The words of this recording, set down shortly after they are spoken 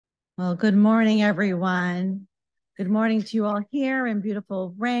Well, good morning, everyone. Good morning to you all here in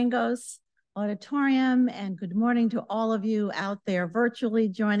beautiful Rangos Auditorium, and good morning to all of you out there virtually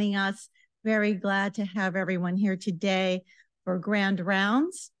joining us. Very glad to have everyone here today for Grand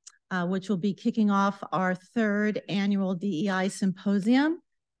Rounds, which will be kicking off our third annual DEI Symposium,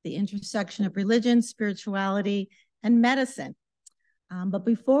 the intersection of religion, spirituality, and medicine. But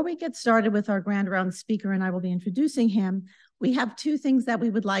before we get started with our Grand Round speaker, and I will be introducing him, we have two things that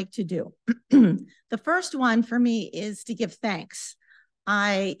we would like to do. The first one for me is to give thanks.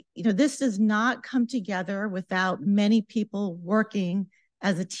 This does not come together without many people working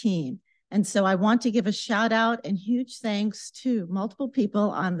as a team. And so I want to give a shout out and huge thanks to multiple people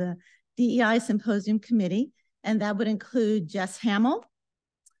on the DEI Symposium Committee. And that would include Jess Hamill,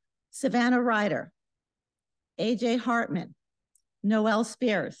 Savannah Ryder, AJ Hartman, Noelle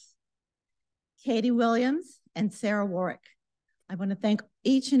Spears, Katie Williams, and Sarah Warwick. I want to thank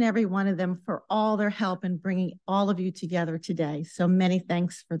each and every one of them for all their help in bringing all of you together today. So many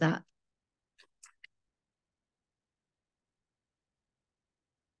thanks for that.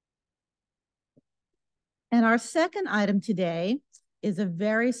 And our second item today is a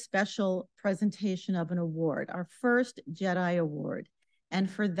very special presentation of an award, our first JEDI Award.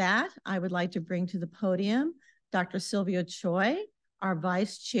 And for that, I would like to bring to the podium Dr. Sylvia Choi, our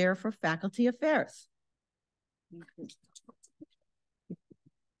Vice Chair for Faculty Affairs.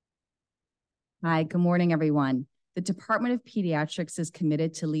 Hi, good morning, everyone. The Department of Pediatrics is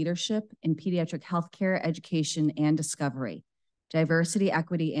committed to leadership in pediatric healthcare, education, and discovery. Diversity,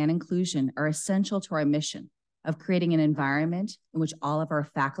 equity, and inclusion are essential to our mission of creating an environment in which all of our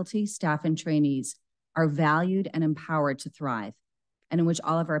faculty, staff, and trainees are valued and empowered to thrive, and in which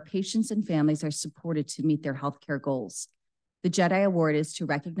all of our patients and families are supported to meet their healthcare goals. The JEDI Award is to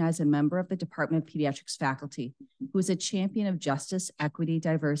recognize a member of the Department of Pediatrics faculty who is a champion of justice, equity,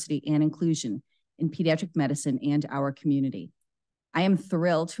 diversity, and inclusion in pediatric medicine and our community. I am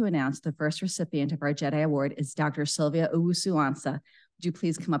thrilled to announce the first recipient of our JEDI Award is Dr. Sylvia Owusu-Ansah. Would you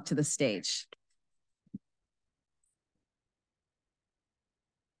please come up to the stage?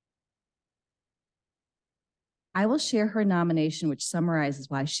 I will share her nomination, which summarizes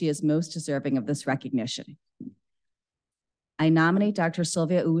why she is most deserving of this recognition. I nominate Dr.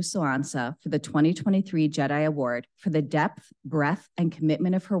 Sylvia Owusu-Ansah for the 2023 JEDI Award for the depth, breadth, and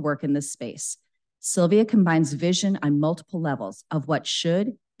commitment of her work in this space. Sylvia combines vision on multiple levels of what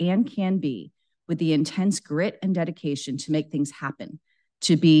should and can be with the intense grit and dedication to make things happen,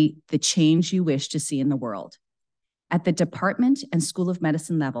 to be the change you wish to see in the world. At the department and School of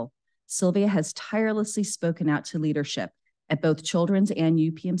Medicine level, Sylvia has tirelessly spoken out to leadership at both Children's and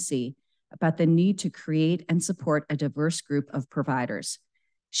UPMC about the need to create and support a diverse group of providers.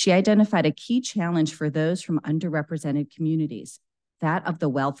 She identified a key challenge for those from underrepresented communities, that of the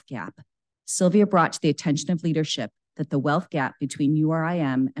wealth gap. Sylvia brought to the attention of leadership that the wealth gap between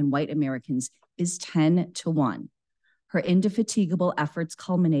URIM and white Americans is 10-1. Her indefatigable efforts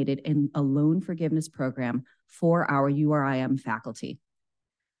culminated in a loan forgiveness program for our URIM faculty.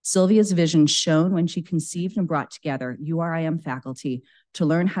 Sylvia's vision shone when she conceived and brought together URIM faculty to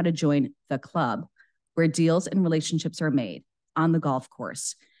learn how to join the club, where deals and relationships are made, on the golf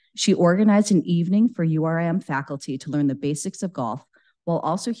course. She organized an evening for URIM faculty to learn the basics of golf, while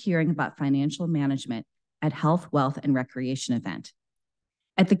also hearing about financial management at Health, Wealth, and Recreation event.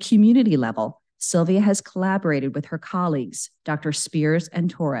 At the community level, Sylvia has collaborated with her colleagues, Dr. Spears and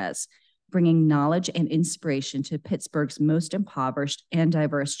Torres, bringing knowledge and inspiration to Pittsburgh's most impoverished and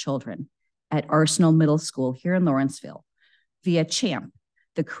diverse children at Arsenal Middle School here in Lawrenceville via CHAMP,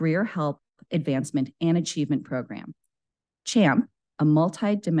 the Career Help Advancement and Achievement Program. CHAMP, a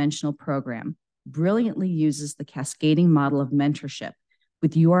multi-dimensional program, brilliantly uses the cascading model of mentorship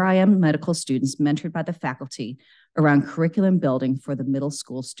with URIM medical students mentored by the faculty around curriculum building for the middle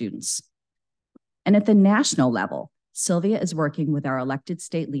school students. And at the national level, Sylvia is working with our elected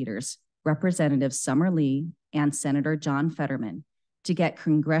state leaders, Representative Summer Lee and Senator John Fetterman, to get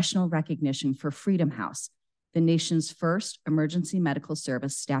congressional recognition for Freedom House, the nation's first emergency medical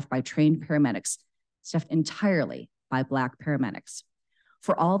service staffed by trained paramedics, staffed entirely by Black paramedics.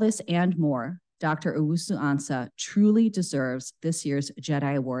 For all this and more, Dr. Owusu-Ansah truly deserves this year's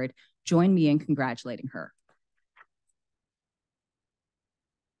JEDI Award. Join me in congratulating her.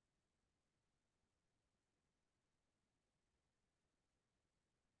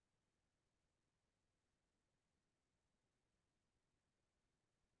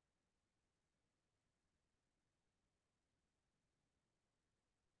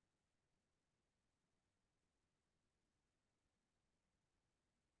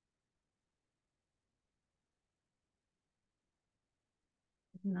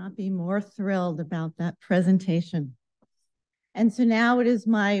 Could not be more thrilled about that presentation. And so now it is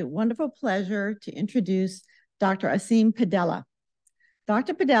my wonderful pleasure to introduce Dr. Asim Padela.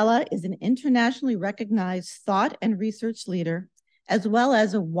 Dr. Padela is an internationally recognized thought and research leader, as well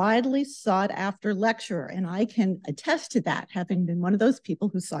as a widely sought after lecturer. And I can attest to that, having been one of those people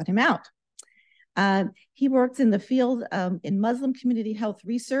who sought him out. He works in the field in Muslim community health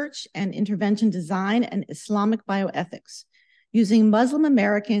research and intervention design and Islamic bioethics. Using Muslim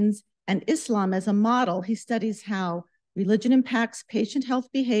Americans and Islam as a model, he studies how religion impacts patient health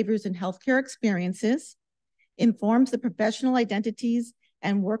behaviors and healthcare experiences, informs the professional identities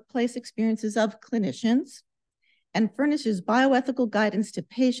and workplace experiences of clinicians, and furnishes bioethical guidance to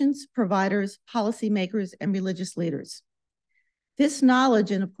patients, providers, policymakers, and religious leaders. This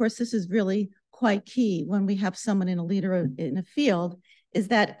knowledge, and of course, this is really quite key when we have someone in a leader in a field, is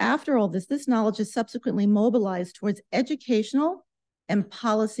that after all this knowledge is subsequently mobilized towards educational and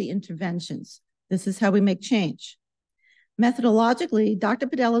policy interventions. This is how we make change. Methodologically, Dr.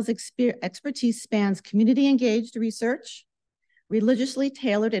 Padela's expertise spans community-engaged research, religiously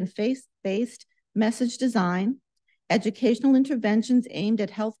tailored and faith-based message design, educational interventions aimed at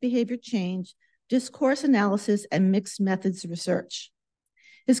health behavior change, discourse analysis, and mixed methods research.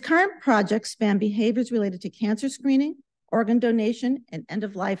 His current projects span behaviors related to cancer screening, organ donation, and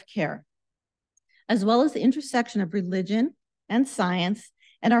end-of-life care, as well as the intersection of religion and science,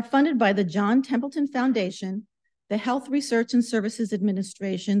 and are funded by the John Templeton Foundation, the Health Research and Services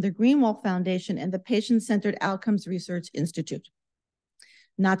Administration, the Greenwald Foundation, and the Patient-Centered Outcomes Research Institute.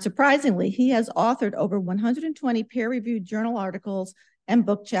 Not surprisingly, he has authored over 120 peer-reviewed journal articles and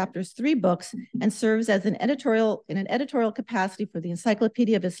book chapters, 3 books, and serves as in an editorial capacity for the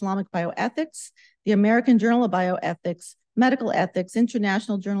Encyclopedia of Islamic Bioethics, the American Journal of Bioethics, Medical Ethics,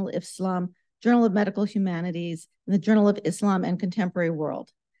 International Journal of Islam, Journal of Medical Humanities, and the Journal of Islam and Contemporary World.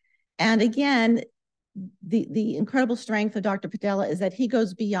 And again, the incredible strength of Dr. Padela is that he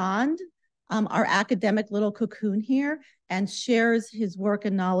goes beyond our academic little cocoon here and shares his work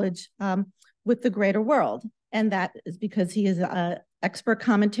and knowledge with the greater world. And that is because he is an expert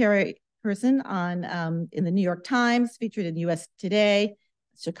commentary person on in the New York Times, featured in US Today,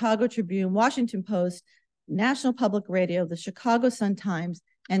 Chicago Tribune, Washington Post, National Public Radio, the Chicago Sun-Times,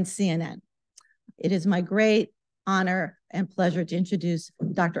 and CNN. It is my great honor and pleasure to introduce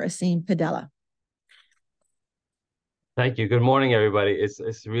Dr. Asim Padela. Thank you. Good morning, everybody.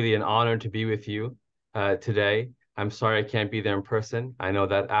 It's really an honor to be with you today. I'm sorry I can't be there in person. I know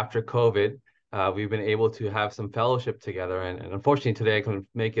that after COVID, we've been able to have some fellowship together, and unfortunately today I couldn't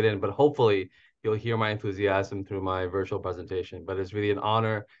make it in, but hopefully you'll hear my enthusiasm through my virtual presentation. But it's really an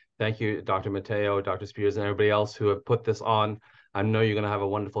honor. Thank you, Dr. Mateo, Dr. Spears, and everybody else who have put this on. I know you're going to have a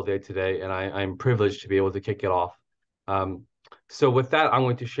wonderful day today, and I'm privileged to be able to kick it off. So with that, I'm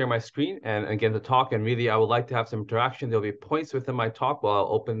going to share my screen and again, the talk, and really I would like to have some interaction. There'll be points within my talk while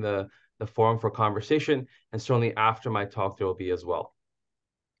I'll open the forum for conversation, and certainly after my talk, there will be as well.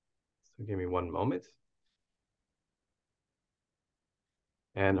 So give me one moment.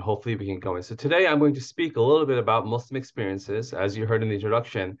 And hopefully we can go in. So today I'm going to speak a little bit about Muslim experiences. As you heard in the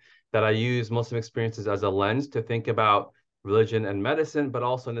introduction, that I use Muslim experiences as a lens to think about religion and medicine, but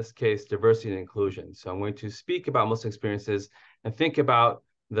also in this case, diversity and inclusion. So I'm going to speak about Muslim experiences and think about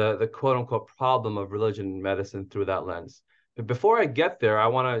the quote unquote problem of religion and medicine through that lens. But before I get there, I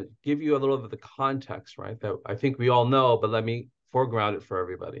want to give you a little bit of the context, right? That I think we all know, but let me foreground it for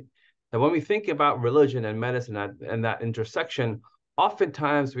everybody. That when we think about religion and medicine and that intersection,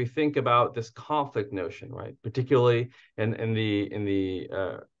 oftentimes we think about this conflict notion, right? Particularly in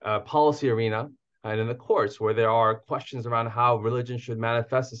the policy arena and in the courts, where there are questions around how religion should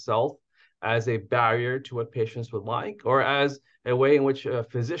manifest itself as a barrier to what patients would like, or as a way in which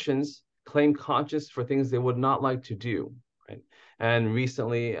physicians claim conscience for things they would not like to do, right? And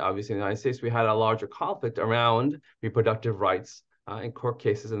recently, obviously in the United States, we had a larger conflict around reproductive rights in court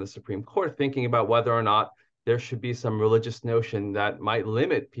cases in the Supreme Court, thinking about whether or not there should be some religious notion that might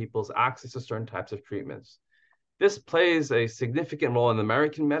limit people's access to certain types of treatments. This plays a significant role in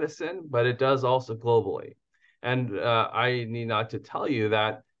American medicine, but it does also globally. And I need not to tell you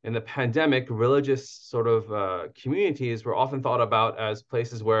that in the pandemic, religious sort of communities were often thought about as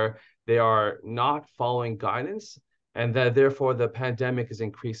places where they are not following guidance, and that therefore the pandemic is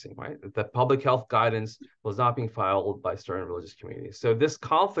increasing, right? The public health guidance was not being followed by certain religious communities. So this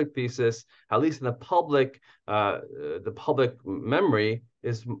conflict thesis, at least in the public memory,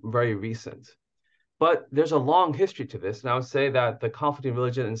 is very recent. But there's a long history to this, and I would say that the conflict in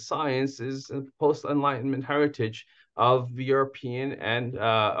religion and science is a post-Enlightenment heritage of European and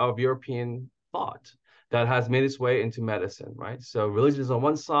of European thought. that has made its way into medicine, right? So religion is on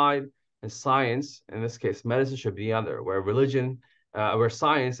one side, and science, in this case, medicine should be the other, where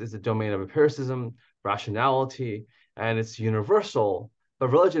science is the domain of empiricism, rationality, and it's universal. But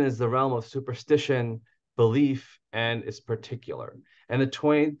religion is the realm of superstition, belief, and it's particular. And the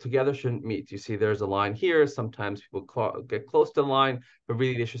twain together shouldn't meet. You see, there's a line here. Sometimes people get close to the line, but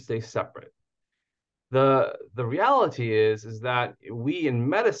really they should stay separate. The reality is that we in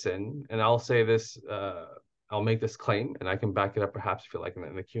medicine, and I'll say this, I'll make this claim, and I can back it up perhaps if you like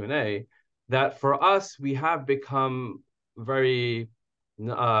in the Q&A, that for us, we have become very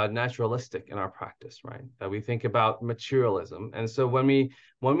naturalistic in our practice, right? That we think about materialism. And so when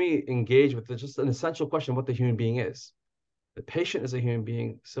we engage with just an essential question, what the human being is, the patient is a human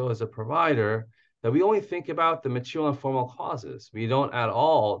being, so is a provider, that we only think about the material and formal causes. We don't at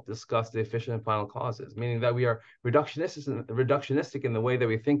all discuss the efficient and final causes, meaning that we are reductionistic in the way that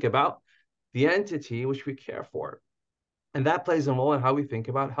we think about the entity which we care for. And that plays a role in how we think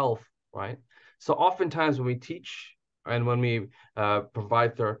about health, right? So oftentimes when we teach and when we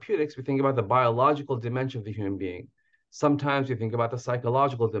provide therapeutics, we think about the biological dimension of the human being. Sometimes we think about the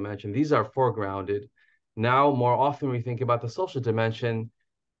psychological dimension. These are foregrounded. Now, more often, we think about the social dimension.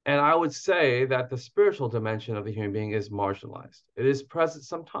 And I would say that the spiritual dimension of the human being is marginalized. It is present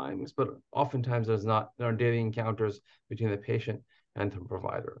sometimes, but oftentimes it is not in our daily encounters between the patient and the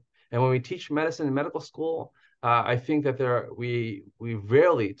provider. And when we teach medicine in medical school, I think that we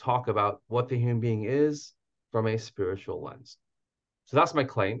rarely talk about what the human being is from a spiritual lens. So that's my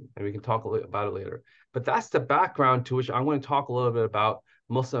claim, and we can talk about it later. But that's the background to which I'm going to talk a little bit about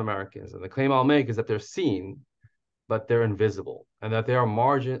Muslim Americans. And the claim I'll make is that they're seen, but they're invisible, and that they are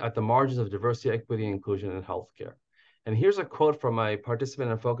at the margins of diversity, equity, and inclusion in healthcare. And here's a quote from a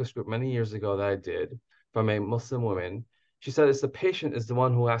participant in a focus group many years ago that I did from a Muslim woman. She said, it's the patient is the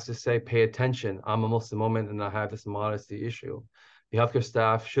one who has to say, pay attention. I'm a Muslim woman and I have this modesty issue. The healthcare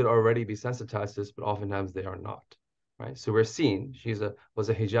staff should already be sensitized to this, but oftentimes they are not, right? So we're seen, was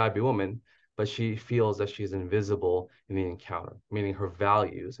a hijabi woman, but she feels that she's invisible in the encounter, meaning her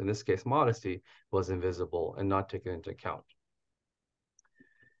values, in this case, modesty, was invisible and not taken into account.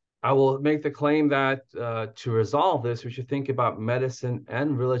 I will make the claim that to resolve this, we should think about medicine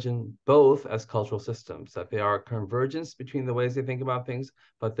and religion both as cultural systems, that they are a convergence between the ways they think about things,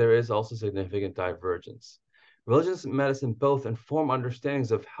 but there is also significant divergence. Religion and medicine both inform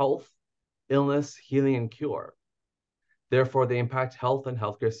understandings of health, illness, healing, and cure. Therefore, they impact health and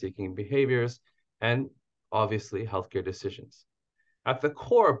healthcare-seeking behaviors and, obviously, healthcare decisions. At the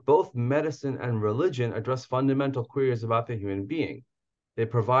core, both medicine and religion address fundamental queries about the human being. They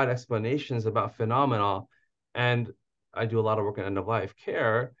provide explanations about phenomena, and I do a lot of work in end-of-life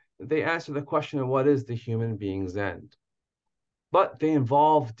care. They answer the question of what is the human being's end. But they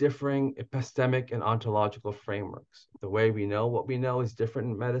involve differing epistemic and ontological frameworks. The way we know what we know is different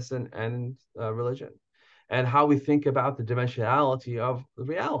in medicine and religion. And how we think about the dimensionality of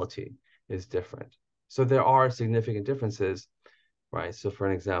reality is different. So there are significant differences, right? So for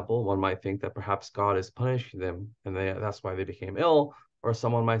an example, one might think that perhaps God is punishing them and that's why they became ill, or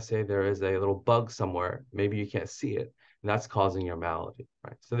someone might say there is a little bug somewhere, maybe you can't see it, and that's causing your malady,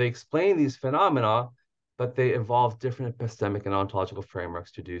 right? So they explain these phenomena, but they involve different epistemic and ontological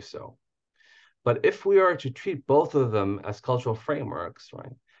frameworks to do so. But if we are to treat both of them as cultural frameworks,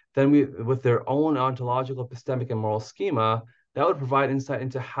 right, then with their own ontological, epistemic, and moral schema, that would provide insight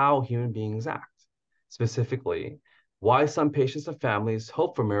into how human beings act. Specifically, why some patients and families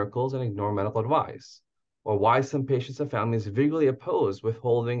hope for miracles and ignore medical advice, or why some patients and families vigorously oppose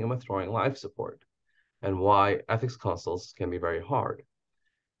withholding and withdrawing life support, and why ethics consults can be very hard.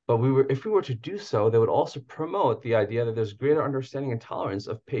 But if we were to do so, they would also promote the idea that there's greater understanding and tolerance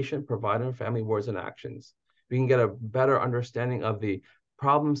of patient, provider, and family words and actions. We can get a better understanding of the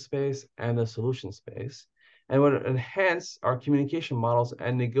problem space and the solution space, and would enhance our communication models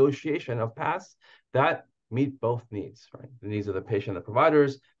and negotiation of paths that meet both needs, right? The needs of the patient and the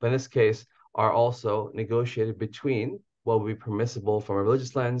providers, but in this case, are also negotiated between what would be permissible from a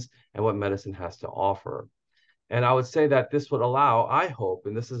religious lens and what medicine has to offer. And I would say that this would allow, I hope,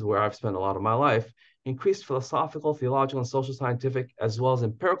 and this is where I've spent a lot of my life, increased philosophical, theological, and social scientific, as well as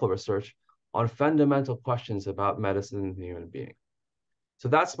empirical research on fundamental questions about medicine and the human being. So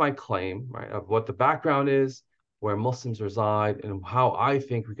that's my claim, right, of what the background is, where Muslims reside, and how I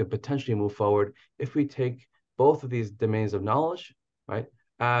think we could potentially move forward if we take both of these domains of knowledge, right,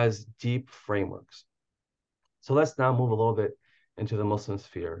 as deep frameworks. So let's now move a little bit into the Muslim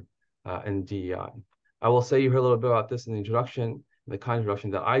sphere and DEI. I will say you heard a little bit about this in the introduction, the kind of introduction,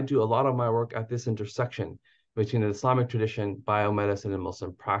 that I do a lot of my work at this intersection between the Islamic tradition, biomedicine, and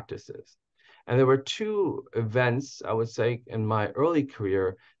Muslim practices. And there were two events, I would say, in my early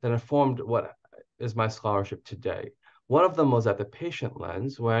career that informed what is my scholarship today. One of them was at the patient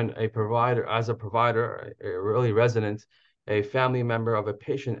lens, when a provider, a early resident, a family member of a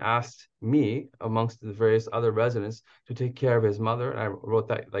patient asked me, amongst the various other residents, to take care of his mother. And I wrote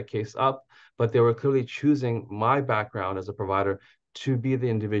that case up, but they were clearly choosing my background as a provider to be the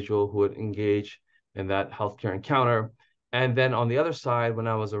individual who would engage in that healthcare encounter. And then on the other side, when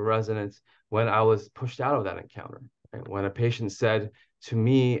I was a resident, when I was pushed out of that encounter, right? When a patient said to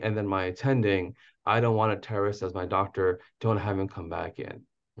me and then my attending, I don't want a terrorist as my doctor, don't have him come back in,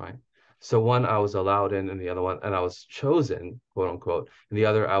 right? So one I was allowed in, and the other one, and I was chosen, quote unquote, and the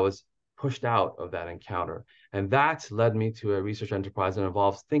other I was pushed out of that encounter. And that led me to a research enterprise that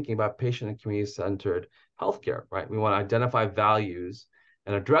involves thinking about patient and community-centered healthcare, right? We want to identify values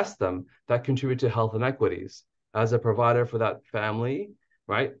and address them that contribute to health inequities. As a provider for that family,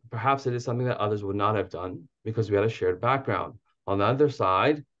 right? Perhaps it is something that others would not have done because we had a shared background. On the other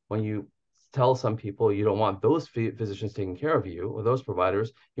side, when you tell some people you don't want those physicians taking care of you or those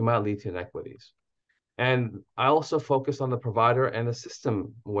providers, you might lead to inequities. And I also focus on the provider and the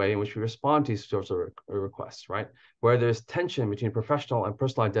system way in which we respond to these sorts of requests, right? Where there's tension between professional and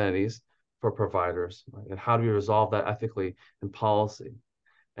personal identities for providers, right? And how do we resolve that ethically in policy?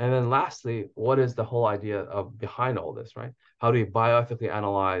 And then lastly, what is the whole idea of behind all this, right? How do we bioethically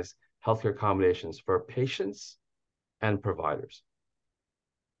analyze healthcare accommodations for patients and providers?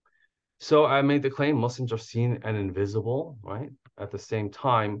 So I made the claim Muslims are seen and invisible, right? At the same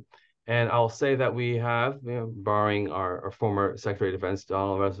time. And I'll say that we have, borrowing our former Secretary of Defense,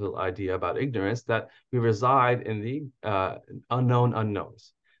 Donald Rumsfeld's idea about ignorance, that we reside in the unknown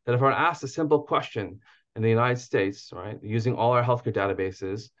unknowns. That if we're asked a simple question in the United States, right, using all our healthcare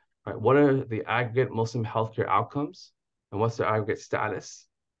databases, right, what are the aggregate Muslim healthcare outcomes and what's their aggregate status?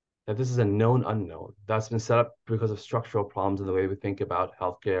 That this is a known unknown that's been set up because of structural problems in the way we think about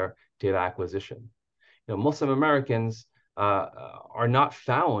healthcare data acquisition. Muslim Americans are not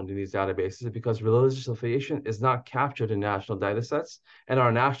found in these databases because religious affiliation is not captured in national data sets, and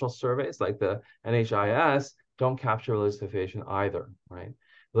our national surveys like the NHIS don't capture religious affiliation either, right?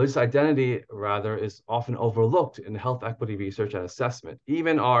 Religious identity, rather, is often overlooked in health equity research and assessment.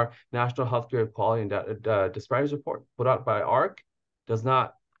 Even our National Healthcare Equality and Disparities Report put out by AHRQ does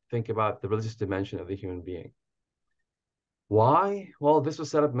not think about the religious dimension of the human being. Why? Well, this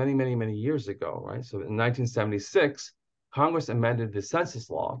was set up many, many, many years ago, right? So in 1976, Congress amended the census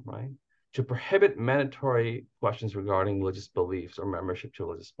law, right, to prohibit mandatory questions regarding religious beliefs or membership to a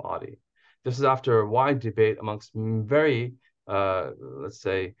religious body. This is after a wide debate amongst very, let's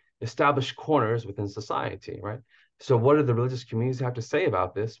say, established corners within society, right? So what do the religious communities have to say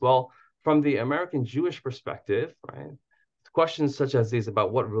about this? Well, from the American Jewish perspective, right, questions such as these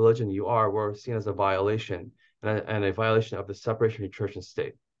about what religion you are were seen as a violation and a violation of the separation of church and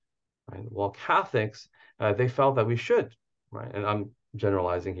state. Right? While Catholics, they felt that we should, right? And I'm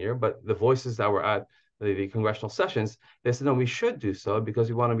generalizing here, but the voices that were at the congressional sessions, they said, no, we should do so because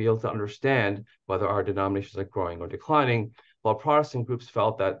we want to be able to understand whether our denominations are growing or declining, while Protestant groups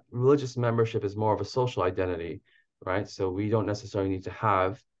felt that religious membership is more of a social identity, right? So we don't necessarily need to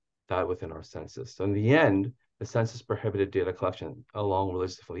have that within our census. So in the end, the census prohibited data collection along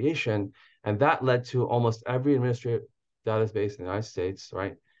religious affiliation, and that led to almost every administrative database in the United States,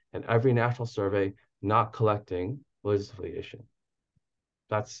 right, and every national survey not collecting religious affiliation.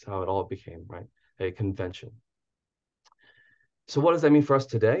 That's how it all became, right, a convention. So what does that mean for us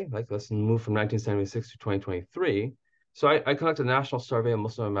today? Like, let's move from 1976 to 2023. So I conducted a national survey of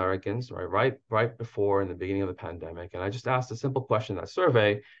Muslim Americans, right before in the beginning of the pandemic, and I just asked a simple question in that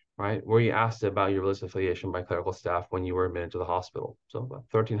survey, right, where you asked about your religious affiliation by clerical staff when you were admitted to the hospital. So about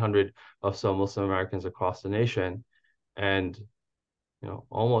 1,300 or so Muslim Americans across the nation, and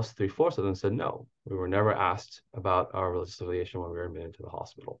almost 3/4 of them said no. We were never asked about our religious affiliation when we were admitted to the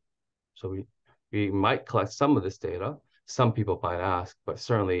hospital. So we might collect some of this data. Some people might ask, but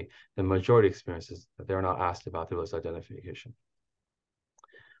certainly the majority experiences that they're not asked about their religious identification.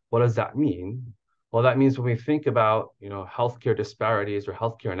 What does that mean? Well, that means when we think about, healthcare disparities or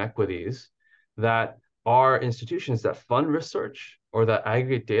healthcare inequities, that our institutions that fund research or that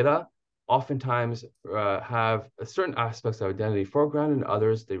aggregate data oftentimes have certain aspects of identity foreground and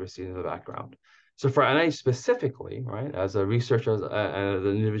others they recede in the background. So for NIH specifically, right, as a researcher and as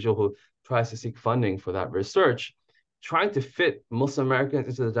an individual who tries to seek funding for that research, trying to fit Muslim Americans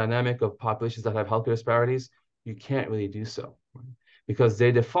into the dynamic of populations that have healthcare disparities, you can't really do so, right? Because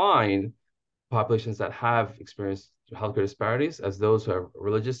they define populations that have experienced healthcare disparities as those who are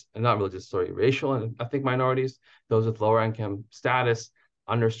racial and ethnic minorities, those with lower income status,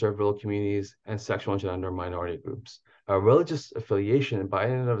 underserved rural communities, and sexual and gender minority groups. Religious affiliation by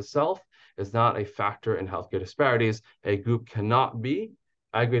and of itself is not a factor in healthcare disparities. A group cannot be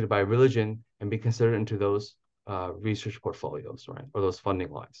aggregated by religion and be considered into those research portfolios, right? Or those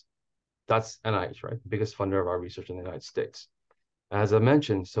funding lines. That's NIH, right? The biggest funder of our research in the United States. As I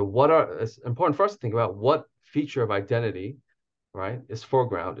mentioned, so it's important for us to think about what feature of identity, right, is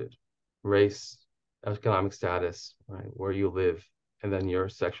foregrounded. Race, economic status, right, where you live, and then your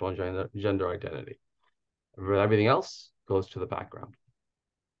sexual and gender identity. Everything else goes to the background.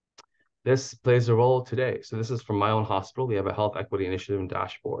 This plays a role today. So this is from my own hospital. We have a health equity initiative and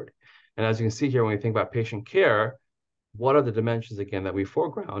dashboard. And as you can see here, when we think about patient care, what are the dimensions, again, that we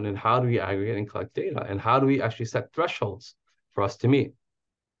foreground, and how do we aggregate and collect data? And how do we actually set thresholds for us to meet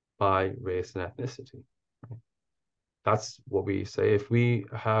by race and ethnicity? That's what we say. If we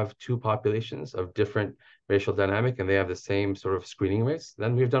have two populations of different racial dynamic and they have the same sort of screening rates,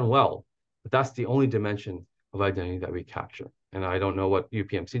 then we've done well. But that's the only dimension of identity that we capture. And I don't know what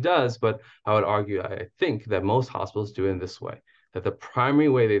UPMC does, but I would argue, I think that most hospitals do it in this way, that the primary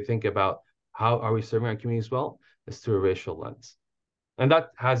way they think about how are we serving our communities well is through a racial lens. And that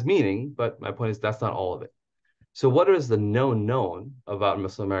has meaning, but my point is that's not all of it. So what is the known about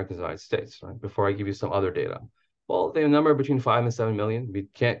Muslim Americans in the United States, right? Before I give you some other data. Well, they number between 5 and 7 million. We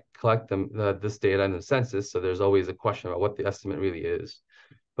can't collect this data in the census, so there's always a question about what the estimate really is.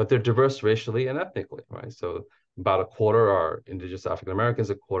 But they're diverse racially and ethnically, right? So about a quarter are indigenous African Americans,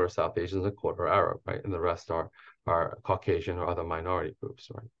 a quarter South Asians, a quarter Arab, right? And the rest are Caucasian or other minority groups,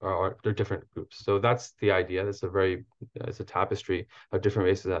 right? Or they're different groups. So that's the idea. It's a tapestry of different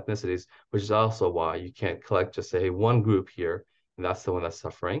races and ethnicities, which is also why you can't collect just say one group here, and that's the one that's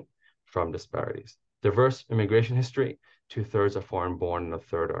suffering from disparities. Diverse immigration history, 2/3 are foreign born and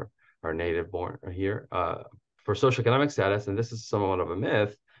 1/3 are native born here. For socioeconomic status, and this is somewhat of a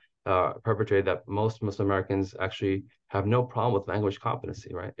myth, perpetrated that most Muslim Americans actually have no problem with language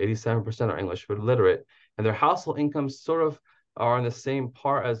competency, right? 87% are English literate, and their household incomes sort of are on the same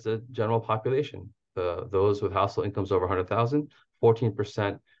par as the general population. Those with household incomes over 100,000,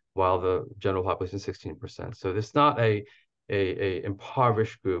 14%, while the general population is 16%. So it's not a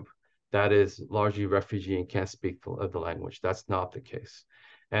impoverished group that is largely refugee and can't speak the language. That's not the case.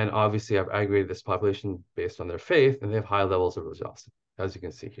 And obviously, I've aggregated this population based on their faith, and they have high levels of religiosity, as you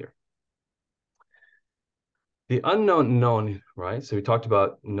can see here. The unknown known, right? So we talked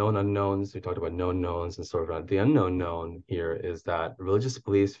about known unknowns, we talked about known knowns, and sort of the unknown known here is that religious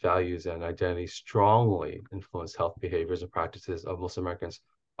beliefs, values, and identity strongly influence health behaviors and practices of Muslim Americans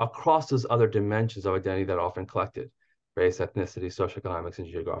across those other dimensions of identity that are often collected: race, ethnicity, socioeconomics, and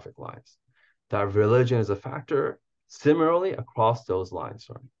geographic lines. That religion is a factor similarly across those lines,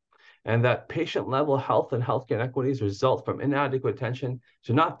 right? And that patient-level health and healthcare inequities result from inadequate attention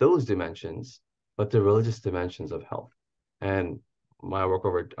to not those dimensions, but the religious dimensions of health. And my work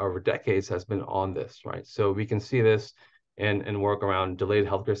over decades has been on this, right? So we can see this in work around delayed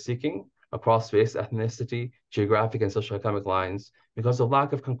healthcare seeking across race, ethnicity, geographic, and socioeconomic lines because of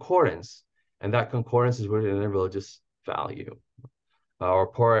lack of concordance. And that concordance is rooted in a religious value. Or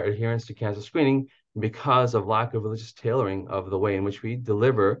poor adherence to cancer screening because of lack of religious tailoring of the way in which we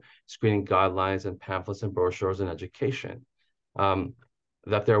deliver screening guidelines and pamphlets and brochures and education.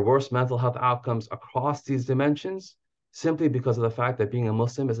 That there are worse mental health outcomes across these dimensions simply because of the fact that being a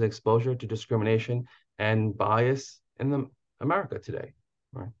Muslim is an exposure to discrimination and bias in America today,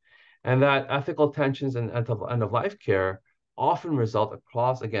 right? And that ethical tensions and end-of-life care often result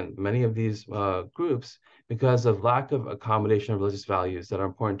across, again, many of these groups because of lack of accommodation of religious values that are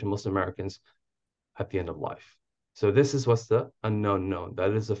important to Muslim Americans at the end of life. So this is what's the unknown known.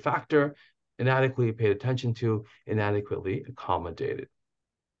 That is a factor inadequately paid attention to, inadequately accommodated.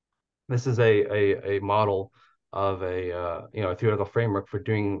 This is a model of a theoretical framework for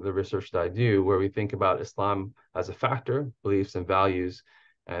doing the research that I do, where we think about Islam as a factor, beliefs and values,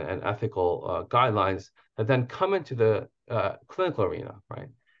 and ethical guidelines that then come into the clinical arena, right?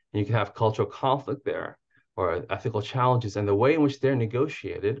 And you can have cultural conflict there or ethical challenges, and the way in which they're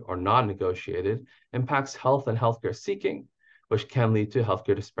negotiated or non-negotiated impacts health and healthcare seeking, which can lead to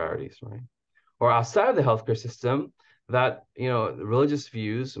healthcare disparities, right? Or outside of the healthcare system, that religious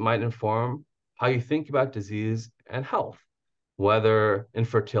views might inform how you think about disease and health, whether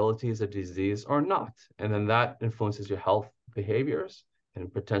infertility is a disease or not. And then that influences your health behaviors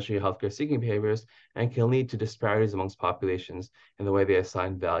and potentially your healthcare seeking behaviors, and can lead to disparities amongst populations in the way they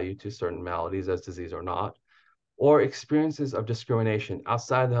assign value to certain maladies as disease or not, or experiences of discrimination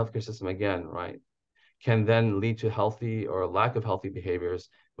outside the healthcare system again, right, can then lead to healthy or lack of healthy behaviors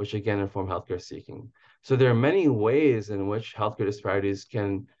which again inform healthcare seeking. So there are many ways in which healthcare disparities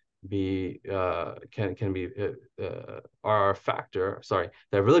are a factor. Sorry,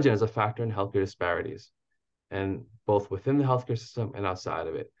 that religion is a factor in healthcare disparities, and both within the healthcare system and outside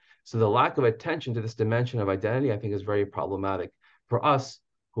of it. So the lack of attention to this dimension of identity, I think, is very problematic for us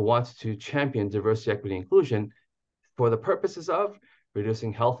who want to champion diversity, equity, inclusion for the purposes of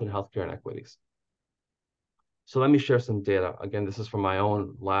reducing health and healthcare inequities. So let me share some data. Again, this is from my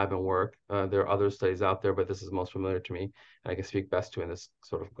own lab and work. There are other studies out there, but this is most familiar to me, and I can speak best to in this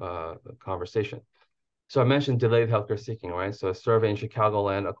sort of conversation. So I mentioned delayed healthcare seeking, right? So a survey in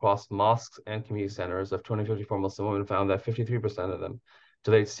Chicagoland across mosques and community centers of 254 Muslim women found that 53% of them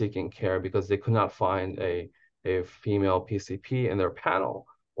delayed seeking care because they could not find a female PCP in their panel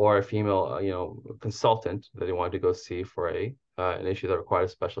or a female, consultant that they wanted to go see for an issue that required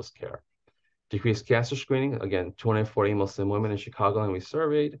specialist care. Decreased cancer screening, again, 240 Muslim women in Chicago, and we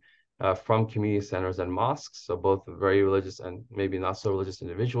surveyed from community centers and mosques, so both very religious and maybe not so religious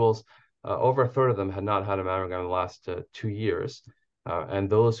individuals. Over a third of them had not had a mammogram in the last 2 years. And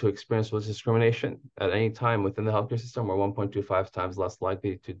those who experienced religious discrimination at any time within the healthcare system were 1.25 times less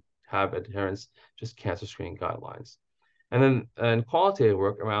likely to have adherence to cancer screening guidelines. And then in qualitative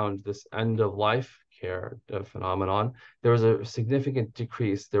work around this end-of-life care phenomenon, there was a significant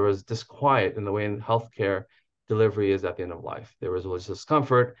decrease. There was disquiet in the way in healthcare delivery is at the end of life. There was religious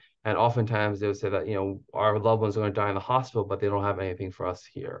discomfort, and oftentimes they would say that, our loved ones are going to die in the hospital, but they don't have anything for us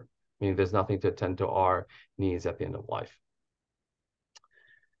here. Meaning there's nothing to attend to our needs at the end of life.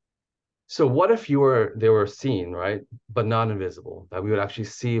 So what if they were seen, right, but not invisible, that we would actually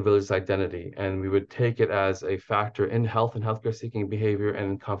see religious identity and we would take it as a factor in health and healthcare seeking behavior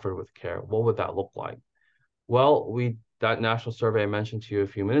and in comfort with care? What would that look like? Well, that national survey I mentioned to you a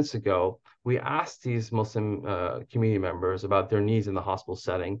few minutes ago, we asked these Muslim community members about their needs in the hospital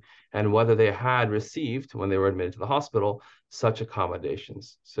setting and whether they had received, when they were admitted to the hospital, such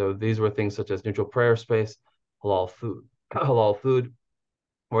accommodations. So these were things such as neutral prayer space, halal food,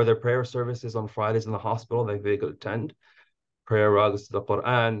 or their prayer services on Fridays in the hospital that they could attend, prayer rugs, the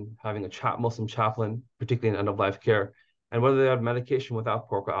Quran, having a Muslim chaplain, particularly in end-of-life care, and whether they had medication without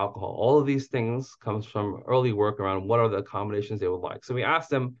pork or alcohol. All of these things comes from early work around what are the accommodations they would like. So we asked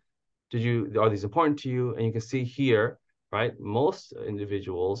them, are these important to you? And you can see here, right, most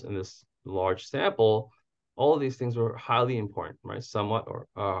individuals in this large sample, all of these things were highly important, right, somewhat or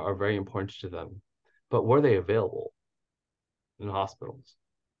are very important to them. But were they available in hospitals?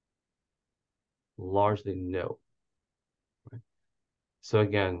 Largely no. Right? So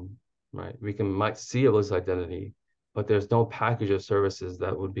again, right, we might see a religious identity, but there's no package of services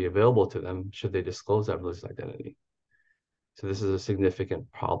that would be available to them should they disclose that religious identity. So this is a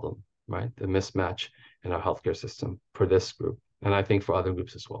significant problem, right? The mismatch in our healthcare system for this group, and I think for other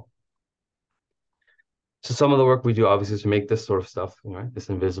groups as well. So some of the work we do obviously is to make this sort of stuff, right, this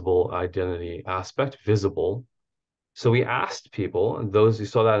invisible identity aspect visible. So we asked people, and those you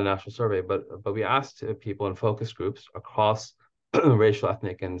saw that in a national survey, but we asked people in focus groups across racial,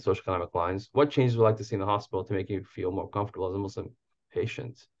 ethnic, and socioeconomic lines, what changes would you like to see in the hospital to make you feel more comfortable as a Muslim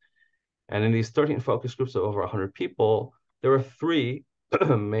patient? And in these 13 focus groups of over 100 people, there were 3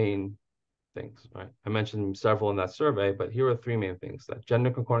 main things, right? I mentioned several in that survey, but here are 3 main things. That gender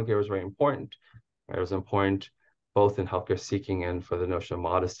concordant care was very important. Right? It was important both in healthcare seeking and for the notion of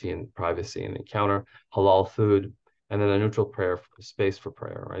modesty and privacy and encounter, halal food, and then a neutral prayer space for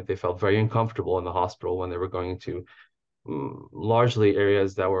prayer, right? They felt very uncomfortable in the hospital when they were going to largely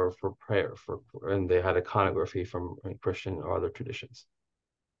areas that were for prayer, and they had iconography from Christian or other traditions.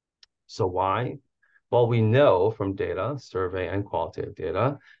 So why? Well, we know from data, survey and qualitative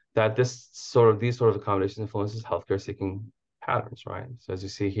data, that these sort of accommodations influences healthcare seeking patterns, right? So as you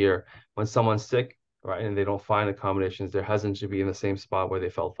see here, when someone's sick, right, and they don't find accommodations, they're hesitant to be in the same spot where they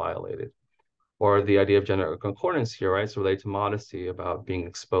felt violated. Or the idea of gender concordance here, right? It's related to modesty about being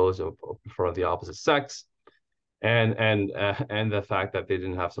exposed in front of the opposite sex, and the fact that they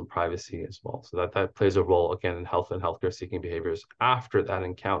didn't have some privacy as well. So that plays a role again in health and healthcare seeking behaviors after that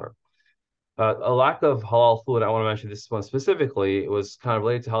encounter. A lack of halal food, I want to mention this one specifically, it was kind of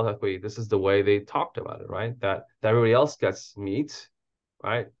related to health equity. This is the way they talked about it, right? That everybody else gets meat,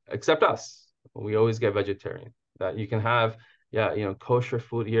 right? Except us. We always get vegetarian. That you can have, kosher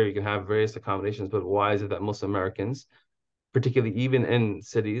food here, you can have various accommodations, but why is it that Muslim Americans, particularly even in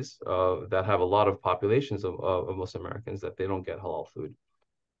cities that have a lot of populations of Muslim Americans, that they don't get halal food?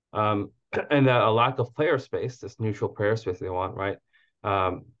 And that a lack of prayer space, this neutral prayer space they want, right?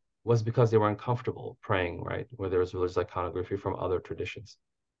 Was because they were uncomfortable praying, right, where there was religious iconography from other traditions.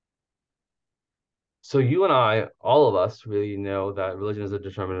 So you and I, all of us, really know that religion is a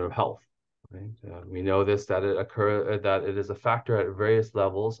determinant of health. Right? We know this, that it is a factor at various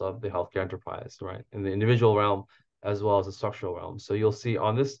levels of the healthcare enterprise, right? In the individual realm as well as the structural realm. So you'll see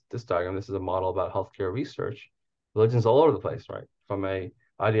on this diagram, this is a model about healthcare research. Religion's all over the place, right? From a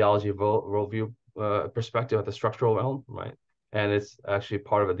ideology worldview perspective at the structural realm, right? And it's actually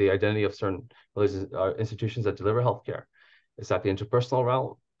part of the identity of certain religious institutions that deliver healthcare. It's at the interpersonal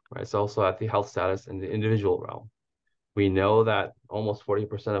realm, right? It's also at the health status in the individual realm. We know that almost 40%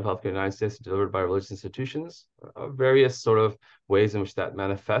 of healthcare in the United States is delivered by religious institutions, various sort of ways in which that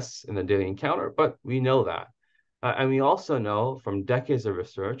manifests in the daily encounter, but we know that. And we also know from decades of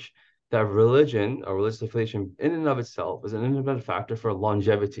research that religion or religious affiliation in and of itself is an independent factor for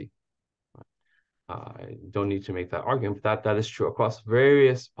longevity. I don't need to make that argument, but that is true across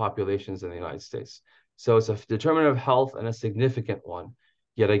various populations in the United States. So it's a determinant of health and a significant one.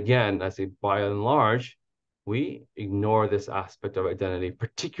 Yet again, I say by and large, we ignore this aspect of identity,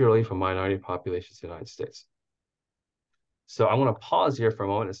 particularly for minority populations in the United States. So I'm going to pause here for a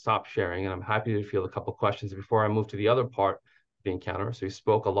moment and stop sharing, and I'm happy to field a couple of questions before I move to the other part of the encounter. So we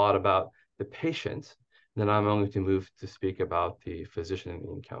spoke a lot about the patient, and then I'm going to move to speak about the physician in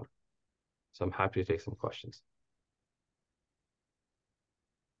the encounter. So I'm happy to take some questions.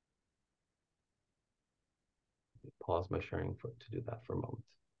 Pause my sharing to do that for a moment.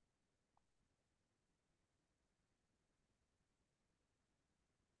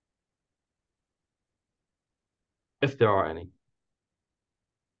 If there are any.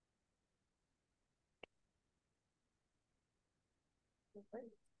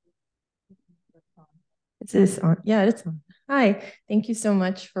 Is this on? Yeah, it's on. Hi, thank you so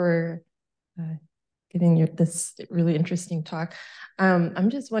much for giving this really interesting talk. I'm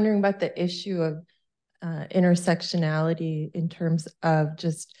just wondering about the issue of intersectionality in terms of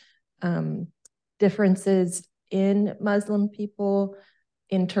just differences in Muslim people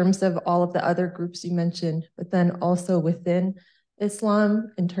in terms of all of the other groups you mentioned, but then also within Islam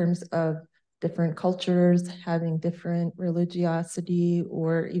in terms of different cultures having different religiosity,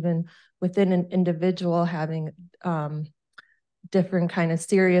 or even within an individual having different kind of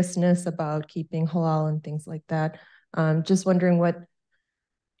seriousness about keeping halal and things like that. Just wondering what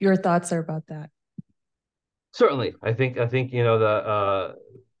your thoughts are about that. Certainly, I think you know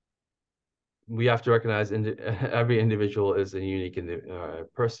we have to recognize every individual is a unique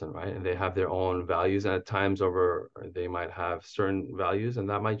person, right? And they have their own values, and at times they might have certain values, and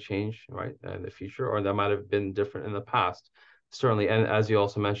that might change, right, in the future, or that might have been different in the past. Certainly, and as you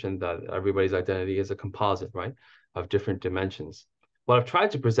also mentioned, that everybody's identity is a composite, right, of different dimensions. What I've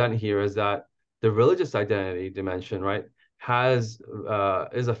tried to present here is that the religious identity dimension, right, is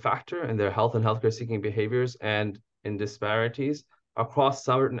a factor in their health and healthcare seeking behaviors and in disparities across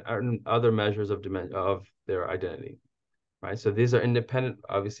certain other measures of their identity, right? So these are independent.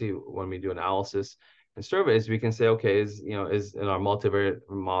 Obviously, when we do analysis and surveys, we can say, okay, is in our multivariate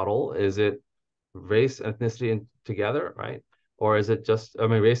model, is it race, ethnicity together, right? Or is it just,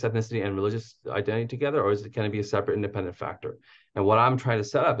 race, ethnicity, and religious identity together, or can it be a separate independent factor? And what I'm trying to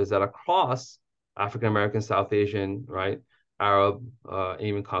set up is that across African American, South Asian, right, Arab,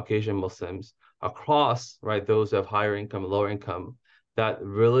 even Caucasian Muslims, across, right, those who have higher income, lower income, that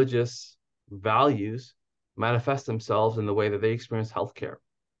religious values manifest themselves in the way that they experience healthcare.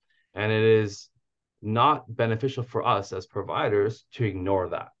 And it is not beneficial for us as providers to ignore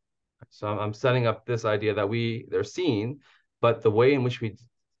that. So I'm setting up this idea that they're seen, but the way in which we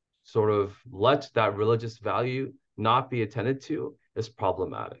sort of let that religious value not be attended to is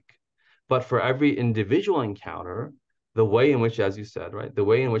problematic. But for every individual encounter, the way in which, as you said, right, the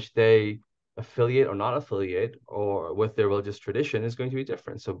way in which they affiliate or not affiliate or with their religious tradition is going to be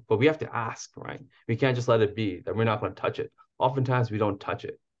different. So, but we have to ask, right? We can't just let it be that we're not going to touch it. Oftentimes we don't touch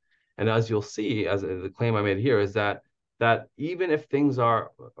it. And as you'll see, as the claim I made here is that even if things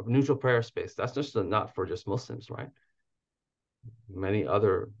are a neutral prayer space, that's just not for just Muslims, right? Many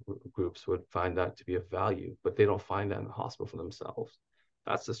other groups would find that to be of value, but they don't find that in the hospital for themselves.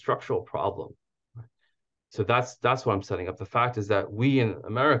 That's a structural problem. So that's what I'm setting up. The fact is that we in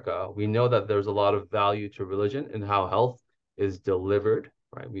America, we know that there's a lot of value to religion and how health is delivered,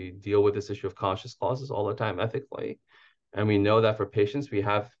 right? We deal with this issue of conscious clauses all the time ethically. And we know that for patients, we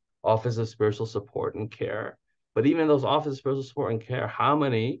have office of spiritual support and care. But even those offices of spiritual support and care, how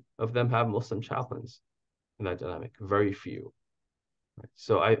many of them have Muslim chaplains in that dynamic? Very few. Right?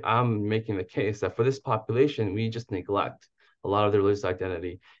 So I'm making the case that for this population, we just neglect a lot of their religious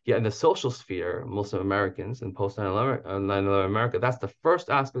identity. Yet in the social sphere, Muslim Americans and post 9/11 America, that's the first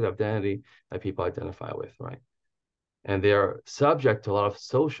aspect of identity that people identify with, right? And they are subject to a lot of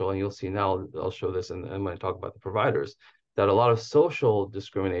social, and you'll see now, I'll show this and when I talk about the providers, that a lot of social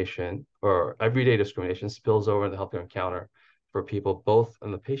discrimination or everyday discrimination spills over in the healthcare encounter for people both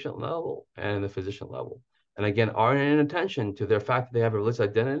on the patient level and the physician level. And again, our inattention to their fact that they have a religious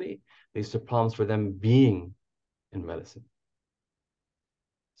identity leads to problems for them being in medicine.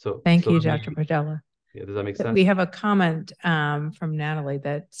 So thank you, Dr. Padela. Yeah, does that make sense? We have a comment from Natalie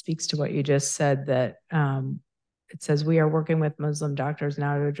that speaks to what you just said, that it says, we are working with Muslim doctors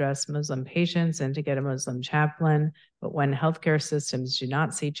now to address Muslim patients and to get a Muslim chaplain. But when healthcare systems do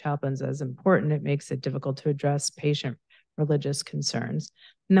not see chaplains as important, it makes it difficult to address patient religious concerns.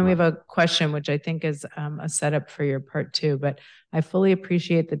 And then we have a question, which I think is a setup for your part two, but I fully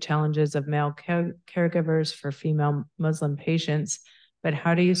appreciate the challenges of male caregivers for female Muslim patients. But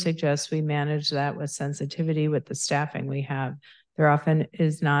how do you suggest we manage that with sensitivity with the staffing we have? There often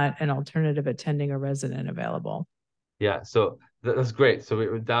is not an alternative attending a resident available. Yeah, so that's great. So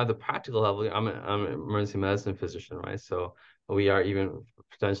we're down at the practical level. I'm an emergency medicine physician, right? So we are even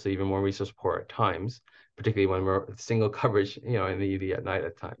potentially even more resource poor at times, particularly when we're single coverage, in the ED at night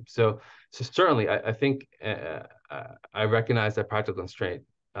at times. So certainly, I think I recognize that practical constraint,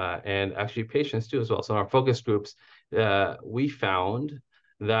 and actually patients too as well. So in our focus groups, we found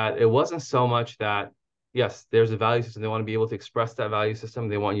that it wasn't so much that, yes, there's a value system. They want to be able to express that value system.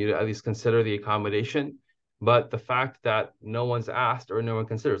 They want you to at least consider the accommodation. But the fact that no one's asked or no one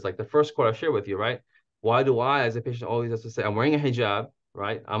considers, like the first quote I shared with you, right? Why do I, as a patient, always have to say, I'm wearing a hijab,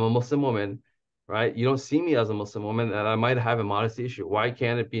 right? I'm a Muslim woman, right? You don't see me as a Muslim woman, and I might have a modesty issue. Why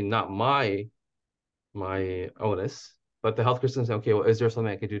can't it be not my onus, but the healthcare system say, okay, well, is there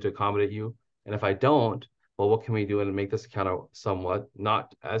something I can do to accommodate you? And if I don't, well, what can we do to make this encounter somewhat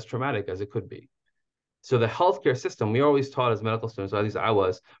not as traumatic as it could be? So the healthcare system, we always taught as medical students, or at least I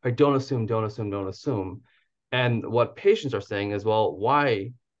was, right, don't assume, don't assume, don't assume. And what patients are saying is, well,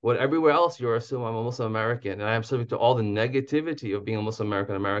 why would everywhere else you're assuming I'm a Muslim American and I'm subject to all the negativity of being a Muslim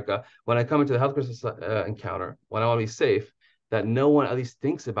American in America? When I come into the healthcare encounter, when I want to be safe, that no one at least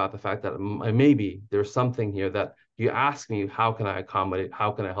thinks about the fact that maybe there's something here that you ask me, how can I accommodate?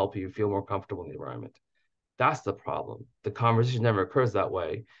 How can I help you feel more comfortable in the environment? That's the problem. The conversation never occurs that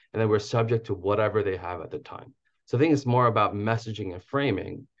way. And then we're subject to whatever they have at the time. So I think it's more about messaging and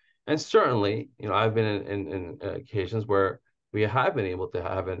framing. And certainly, I've been in occasions where we have been able to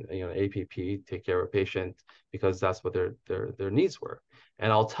have an APP take care of a patient because that's what their needs were.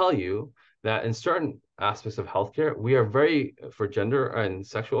 And I'll tell you that in certain aspects of healthcare, we are very, for gender and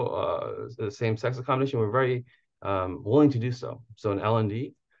sexual, same-sex accommodation, we're very willing to do so. So in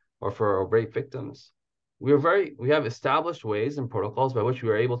L&D or for rape victims, we have established ways and protocols by which we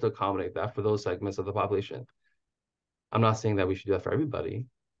are able to accommodate that for those segments of the population. I'm not saying that we should do that for everybody,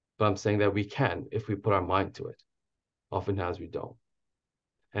 but I'm saying that we can if we put our mind to it. Oftentimes we don't.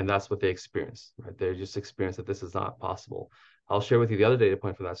 And that's what they experience, right? They just experience that this is not possible. I'll share with you the other data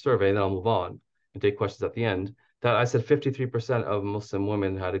point from that survey, and then I'll move on and take questions at the end. That I said 53% of Muslim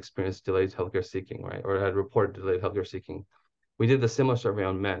women had experienced delayed healthcare seeking, right? Or had reported delayed healthcare seeking. We did the similar survey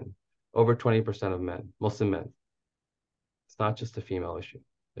on men. Over 20% of men, Muslim men. It's not just a female issue.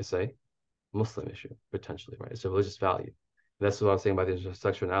 It's a Muslim issue, potentially, right? It's a religious value. That's what I was saying about the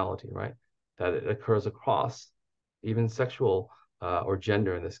intersectionality, right? That it occurs across even sexual or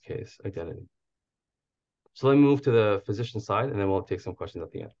gender, in this case, identity. So let me move to the physician side, and then we'll take some questions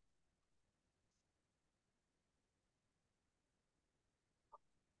at the end.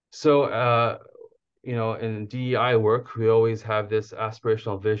 So, in DEI work, we always have this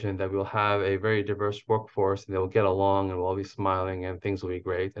aspirational vision that we'll have a very diverse workforce and they'll get along and we'll all be smiling and things will be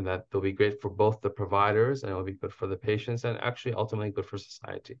great, and that they'll be great for both the providers and it'll be good for the patients and actually ultimately good for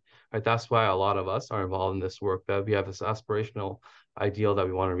society, right? That's why a lot of us are involved in this work, that we have this aspirational ideal that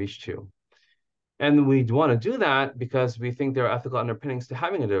we want to reach to. And we want to do that because we think there are ethical underpinnings to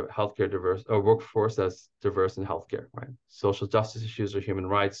having a healthcare diverse or workforce that's diverse in healthcare, right? Social justice issues or human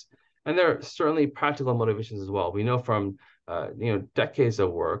rights. And there are certainly practical motivations as well. We know from decades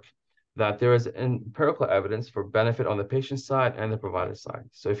of work that there is empirical evidence for benefit on the patient side and the provider side.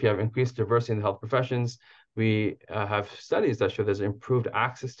 So if you have increased diversity in the health professions, we have studies that show there's improved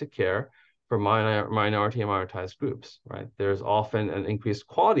access to care for minority and minoritized groups, right? There's often an increased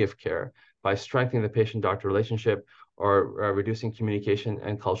quality of care by strengthening the patient-doctor relationship or reducing communication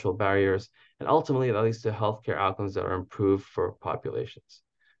and cultural barriers. And ultimately, that leads to healthcare outcomes that are improved for populations.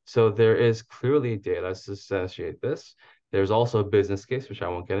 So there is clearly data to substantiate this. There's also a business case, which I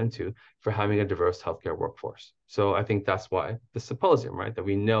won't get into, for having a diverse healthcare workforce. So I think that's why the symposium, right? That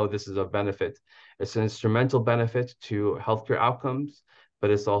we know this is a benefit. It's an instrumental benefit to healthcare outcomes,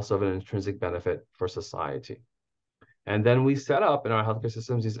 but it's also an intrinsic benefit for society. And then we set up in our healthcare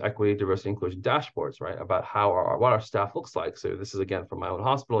systems these equity, diversity, inclusion dashboards, right, about what our staff looks like. So this is again from my own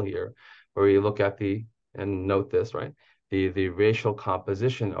hospital here, where we look at and note this, right, the racial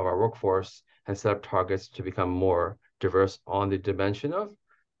composition of our workforce and set up targets to become more diverse on the dimension of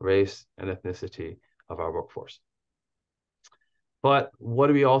race and ethnicity of our workforce. But what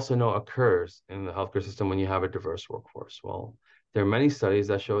do we also know occurs in the healthcare system when you have a diverse workforce? Well, there are many studies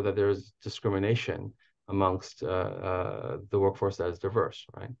that show that there's discrimination amongst the workforce that is diverse,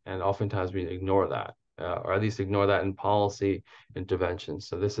 right? And oftentimes we ignore that, or at least ignore that in policy interventions.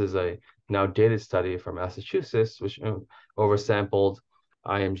 So this is a now dated study from Massachusetts, which oversampled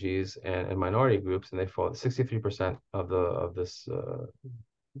IMGs and minority groups, and they found 63% of this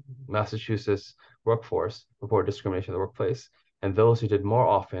Massachusetts workforce reported discrimination in the workplace. And those who did more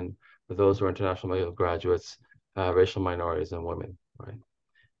often were those who were international medical graduates, racial minorities, and women, right?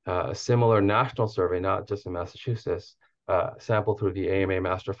 A similar national survey, not just in Massachusetts, sampled through the AMA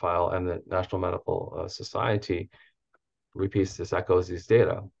master file and the National Medical Society echoes these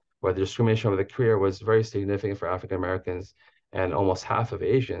data, where the discrimination over the career was very significant for African Americans and almost half of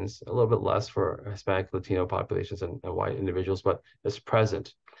Asians, a little bit less for Hispanic, Latino populations and white individuals, but it's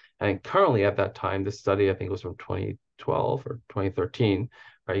present. And currently at that time, this study, I think it was from 2012 or 2013,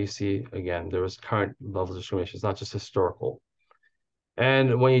 right? You see, again, there was current levels of discrimination. It's not just historical.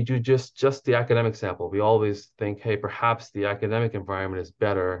 And when you do just the academic sample, we always think, hey, perhaps the academic environment is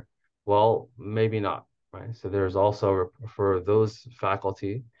better. Well, maybe not, right? So there's also, for those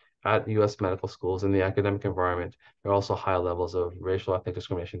faculty at U.S. medical schools in the academic environment, there are also high levels of racial ethnic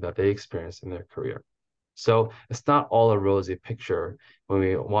discrimination that they experience in their career. So it's not all a rosy picture when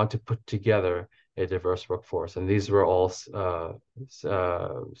we want to put together a diverse workforce. And these were all surveys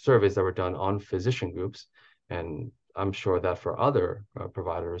that were done on physician groups. And I'm sure that for other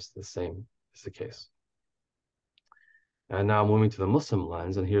providers, the same is the case. And now moving to the Muslim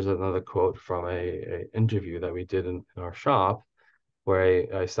lens, and here's another quote from a interview that we did in our shop, where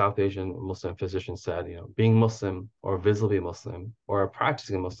a South Asian Muslim physician said, being Muslim or visibly Muslim or a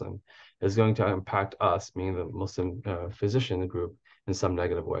practicing Muslim is going to impact us, meaning the Muslim physician group, in some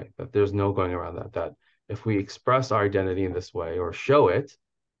negative way. That there's no going around that. That if we express our identity in this way or show it,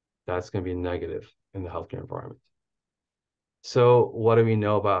 that's going to be negative in the healthcare environment. So what do we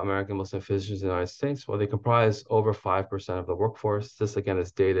know about American Muslim physicians in the United States? Well, they comprise over 5% of the workforce. This, again,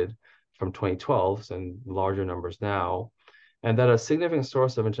 is dated from 2012 and larger numbers now. And that a significant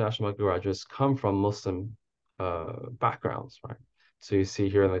source of international medical graduates come from Muslim backgrounds, right? So you see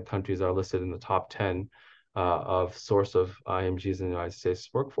here in the countries that are listed in the top 10 of source of IMGs in the United States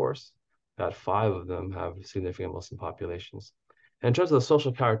workforce, that 5 of them have significant Muslim populations. And in terms of the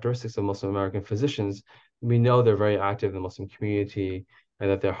social characteristics of Muslim American physicians, we know they're very active in the Muslim community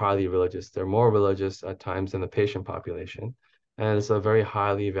and that they're highly religious. They're more religious at times than the patient population. And it's a very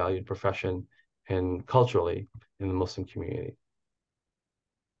highly valued profession and culturally in the Muslim community.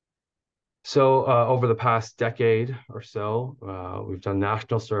 So over the past decade or so, we've done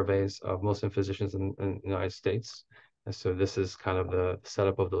national surveys of Muslim physicians in the United States. And so this is kind of the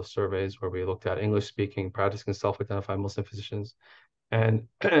setup of those surveys where we looked at English-speaking, practicing self-identified Muslim physicians. And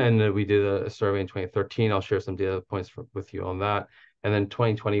we did a survey in 2013. I'll share some data points with you on that. And then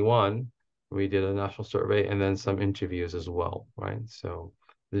 2021, we did a national survey and then some interviews as well, right? So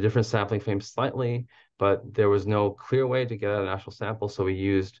the different sampling frames slightly, but there was no clear way to get out a national sample. So we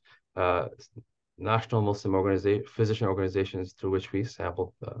used national Muslim physician organizations through which we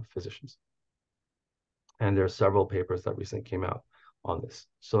sampled physicians. And there are several papers that recently came out on this.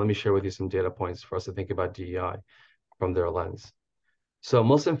 So let me share with you some data points for us to think about DEI from their lens. So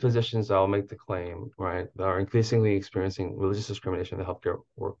Muslim physicians, I'll make the claim, right, that are increasingly experiencing religious discrimination in the healthcare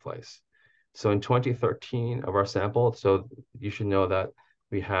workplace. So in 2013 of our sample, so you should know that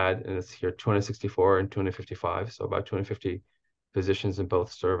we had, and it's here, 264 and 255, so about 250 physicians in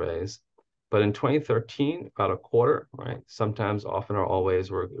both surveys. But in 2013, about a quarter, right, sometimes, often, or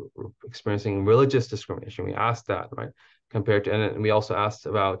always, we're experiencing religious discrimination. We asked that, right, compared to, and we also asked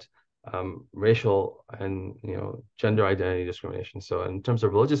about racial and gender identity discrimination. So in terms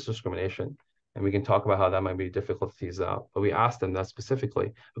of religious discrimination, and we can talk about how that might be difficult to tease out, but we asked them that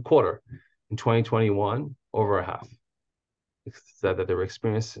specifically, a quarter. In 2021, over a half said that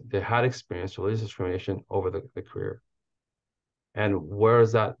they had experienced religious discrimination over the career. And where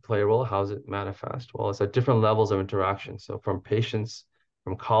does that play a role? How does it manifest? Well, it's at different levels of interaction. So from patients,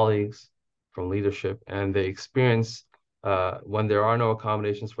 from colleagues, from leadership, and they experience when there are no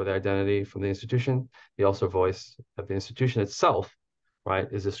accommodations for their identity from the institution, they also voice that the institution itself, right,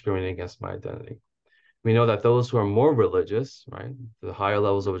 is discriminating against my identity. We know that those who are more religious, right, the higher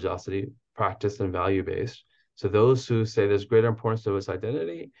levels of religiosity, practice and value-based, So those who say there's greater importance to its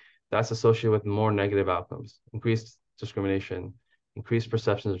identity, that's associated with more negative outcomes, increased discrimination, increased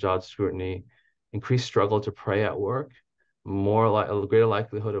perceptions of job scrutiny, increased struggle to pray at work, a greater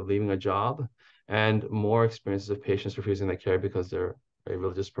likelihood of leaving a job, and more experiences of patients refusing their care because they're a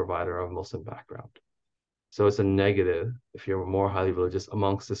religious provider of Muslim background. So it's a negative if you're more highly religious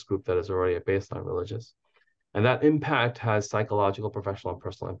amongst this group that is already at baseline religious. And that impact has psychological, professional, and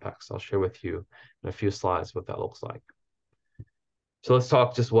personal impacts. I'll share with you in a few slides what that looks like. So let's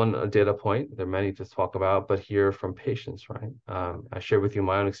talk just one data point. There are many to talk about, but here from patients, right? I shared with you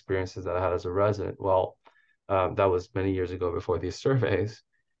my own experiences that I had as a resident. Well, that was many years ago before these surveys.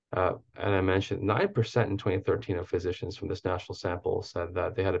 And I mentioned 9% in 2013 of physicians from this national sample said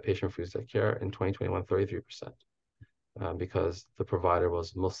that they had a patient refuse their care. In 2021, 33%, because the provider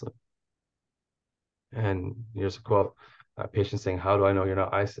was Muslim. And here's a quote, a patient saying, how do I know you're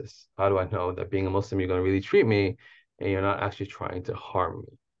not ISIS? How do I know that being a Muslim, you're going to really treat me and you're not actually trying to harm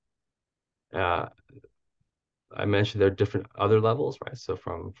me? I mentioned there are different other levels, right? So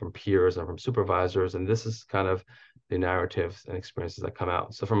from peers and from supervisors, and this is kind of the narratives and experiences that come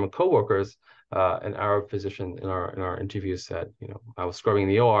out. So from coworkers, an Arab physician in our interview said, I was scrubbing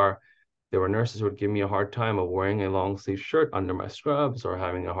the OR. There were nurses who would give me a hard time of wearing a long sleeve shirt under my scrubs or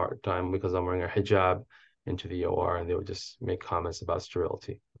having a hard time because I'm wearing a hijab into the OR, and they would just make comments about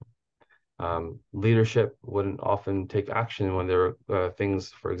sterility. Leadership wouldn't often take action when there are things,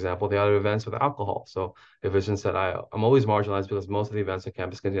 for example, they had events with alcohol. So a physician said, I'm always marginalized because most of the events on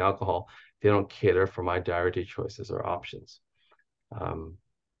campus contain alcohol. They don't cater for my dietary choices or options.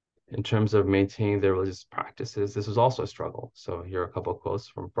 In terms of maintaining their religious practices, this was also a struggle. So here are a couple of quotes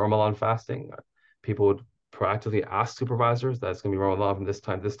from Ramadan fasting. People would proactively ask supervisors, that's going to be Ramadan from this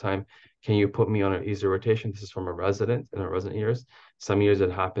time, can you put me on an easier rotation? This is from a resident in our resident years. Some years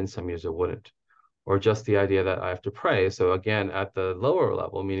it happened, some years it wouldn't. Or just the idea that I have to pray. So again, at the lower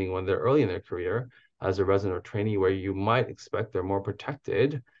level, meaning when they're early in their career, as a resident or trainee, where you might expect they're more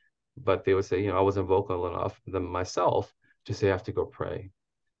protected, but they would say, I wasn't vocal enough than myself to say I have to go pray.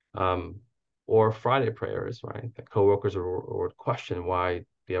 Or Friday prayers, right? The coworkers would question why do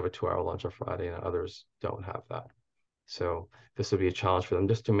you have a 2-hour lunch on Friday and others don't have that. So this would be a challenge for them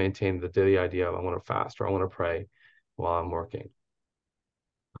just to maintain the daily idea of I want to fast or I want to pray while I'm working.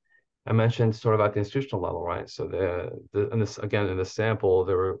 I mentioned sort of at the institutional level, right? So in this sample,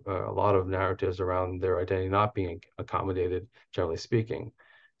 there were a lot of narratives around their identity not being accommodated, generally speaking.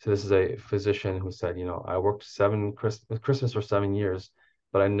 So this is a physician who said, I worked Christmas for 7 years,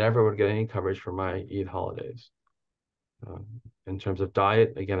 but I never would get any coverage for my Eid holidays. In terms of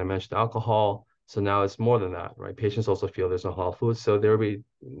diet, again, I mentioned alcohol. So now it's more than that, right? Patients also feel there's no halal food. So there will be,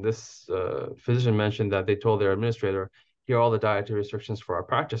 this physician mentioned that they told their administrator, here are all the dietary restrictions for our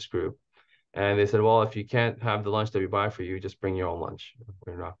practice group. And they said, well, if you can't have the lunch that we buy for you, just bring your own lunch.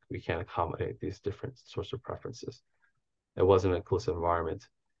 We can't accommodate these different sorts of preferences. It wasn't an inclusive environment.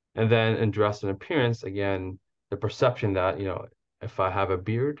 And then in dress and appearance, again, the perception that, if I have a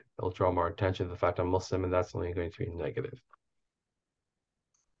beard, it'll draw more attention to the fact I'm Muslim, and that's only going to be negative.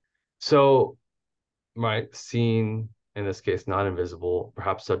 So, right, seen, in this case, not invisible,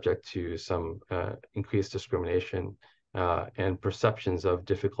 perhaps subject to some increased discrimination and perceptions of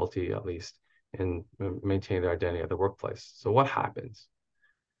difficulty, at least, in maintaining their identity at the workplace. So what happens?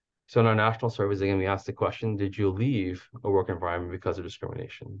 So in our national surveys, again, we asked the question, did you leave a work environment because of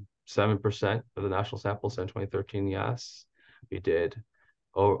discrimination? 7% of the national sample said in 2013, yes, we did.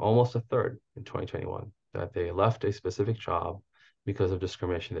 Almost a third in 2021, that they left a specific job because of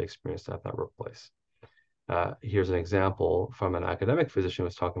discrimination they experienced at that workplace. Here's an example from an academic physician who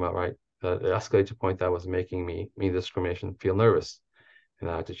was talking about, right, that it escalated to a point that was making me discrimination feel nervous, and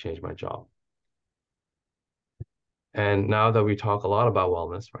I had to change my job. And now that we talk a lot about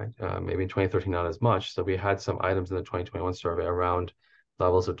wellness, right, maybe in 2013, not as much. So we had some items in the 2021 survey around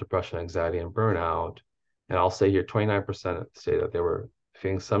levels of depression, anxiety, and burnout. And I'll say here, 29% say that they were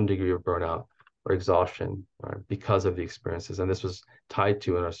feeling some degree of burnout or exhaustion, right, because of the experiences. And this was tied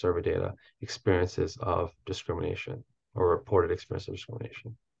to, in our survey data, experiences of discrimination or reported experience of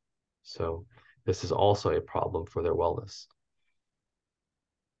discrimination. So this is also a problem for their wellness.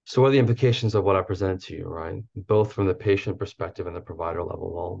 So what are the implications of what I presented to you, right? Both from the patient perspective and the provider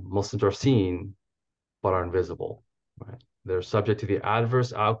level. Well, Muslims are seen, but are invisible, right? They're subject to the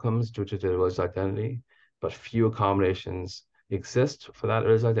adverse outcomes due to their religious identity, but few accommodations exist for that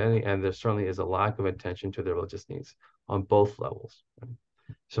religious identity, and there certainly is a lack of attention to their religious needs on both levels. Right?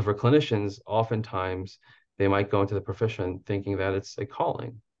 So for clinicians, oftentimes they might go into the profession thinking that it's a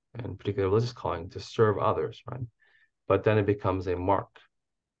calling, and particularly a religious calling, to serve others, right? But then it becomes a mark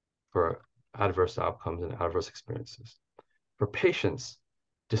for adverse outcomes and adverse experiences. For patients,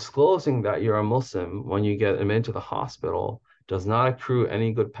 disclosing that you're a Muslim when you get admitted to the hospital does not accrue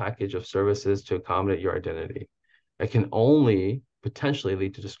any good package of services to accommodate your identity. It can only potentially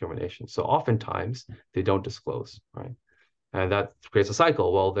lead to discrimination. So oftentimes they don't disclose, right? And that creates a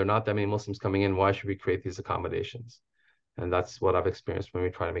cycle. Well, there are not that many Muslims coming in. Why should we create these accommodations? And that's what I've experienced when we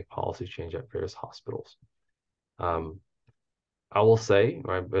try to make policy change at various hospitals. I will say,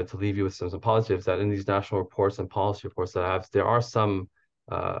 right, but to leave you with some positives, that in these national reports and policy reports that I have, there are some,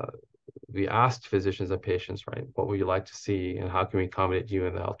 we asked physicians and patients, right, what would you like to see and how can we accommodate you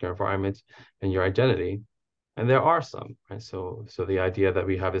in the healthcare environment and your identity? And there are some, right? So the idea that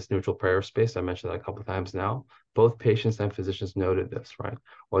we have this neutral prayer space, I mentioned that a couple of times now, both patients and physicians noted this, right?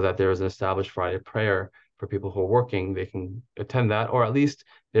 Or that there is an established Friday prayer for people who are working, they can attend that, or at least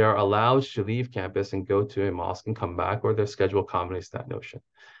they are allowed to leave campus and go to a mosque and come back, or their schedule accommodates that notion.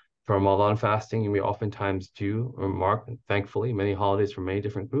 For Ramadan fasting, we oftentimes do mark, thankfully, many holidays for many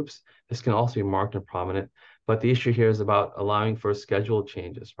different groups. This can also be marked and prominent, but the issue here is about allowing for schedule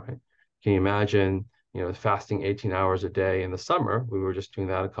changes, right? Can you imagine, fasting 18 hours a day in the summer? We were just doing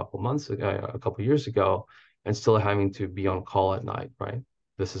that a couple years ago, and still having to be on call at night, right?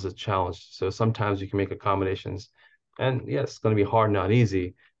 This is a challenge. So sometimes you can make accommodations, and yes, it's going to be hard, not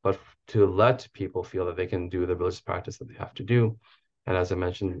easy, but to let people feel that they can do the religious practice that they have to do. And as I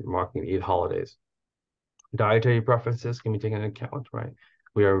mentioned, marking Eid holidays. Dietary preferences can be taken into account, right?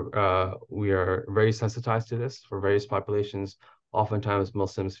 We are very sensitized to this for various populations. Oftentimes,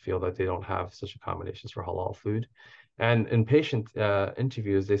 Muslims feel that they don't have such accommodations for halal food. And in patient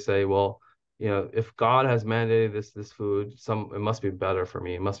interviews, they say, well, if God has mandated this food, it must be better for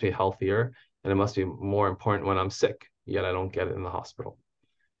me. It must be healthier, and it must be more important when I'm sick, yet I don't get it in the hospital.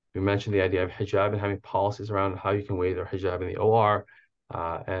 We mentioned the idea of hijab and having policies around how you can wear their hijab in the OR.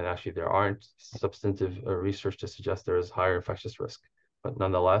 And actually, there aren't substantive research to suggest there is higher infectious risk. But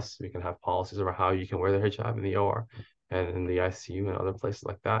nonetheless, we can have policies around how you can wear the hijab in the OR and in the ICU and other places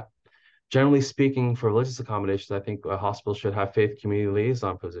like that. Generally speaking, for religious accommodations, I think a hospital should have faith community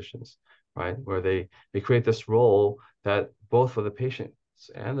liaison positions, right? Where they create this role that both for the patients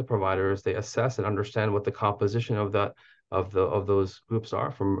and the providers, they assess and understand what the composition of those groups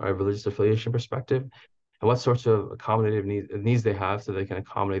are from a religious affiliation perspective, and what sorts of accommodative needs they have so they can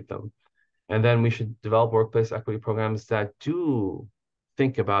accommodate them. And then we should develop workplace equity programs that do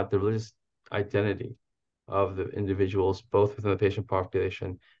think about the religious identity of the individuals, both within the patient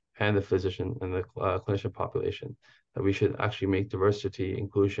population and the physician and the clinician population. That we should actually make diversity,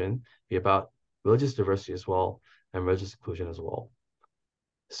 inclusion be about religious diversity as well, and religious inclusion as well.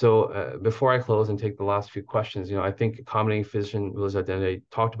 So before I close and take the last few questions, I think accommodating physician religious identity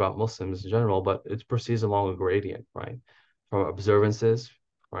talked about Muslims in general, but it proceeds along a gradient, right? From observances,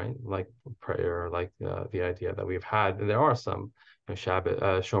 right? Like prayer, like the idea that we've had, and there are some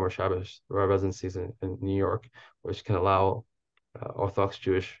Shomer Shabbos residencies in New York, which can allow Orthodox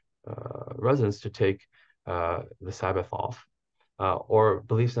Jewish residents to take the Sabbath off. Or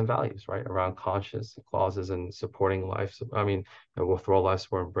beliefs and values, right, around conscious clauses and supporting withdrawal, life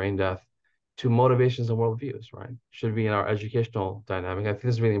support, and brain death, to motivations and worldviews, right? Should be in our educational dynamic. I think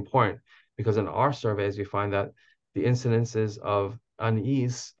this is really important because in our surveys, we find that the incidences of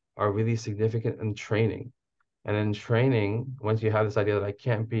unease are really significant in training. And in training, once you have this idea that I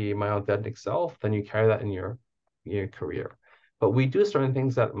can't be my authentic self, then you carry that in your career. But we do certain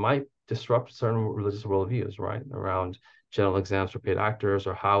things that might disrupt certain religious worldviews, right? Around general exams for paid actors,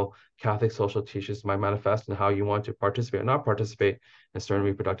 or how Catholic social teachings might manifest, and how you want to participate or not participate in certain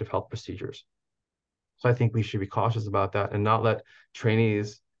reproductive health procedures. So I think we should be cautious about that and not let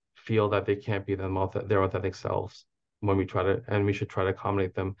trainees feel that they can't be their authentic selves when we should try to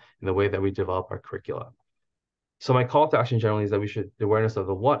accommodate them in the way that we develop our curricula. So my call to action generally is that the awareness of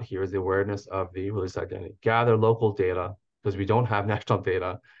the what here is the awareness of the religious identity. Gather local data, because we don't have national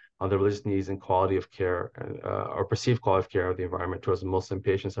data on the religious needs and quality of care, or perceived quality of care of the environment towards Muslim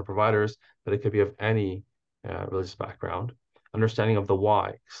patients and providers, but it could be of any religious background. Understanding of the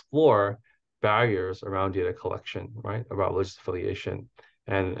why. Explore barriers around data collection, right, about religious affiliation,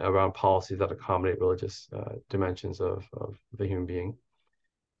 and around policies that accommodate religious dimensions of the human being.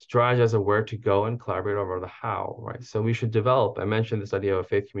 Strategize of where to go and collaborate over the how, right? So we should develop, I mentioned this idea of a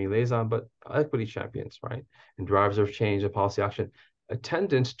faith community liaison, but equity champions, right? And drivers of change and policy action,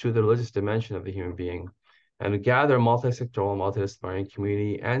 attendant to the religious dimension of the human being, and gather multi-sectoral, multidisciplinary,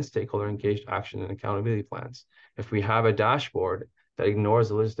 community, and stakeholder engaged action and accountability plans. If we have a dashboard that ignores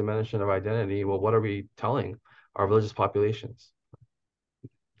the religious dimension of identity, well, what are we telling our religious populations?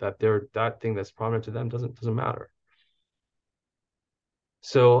 That that thing that's prominent to them doesn't matter.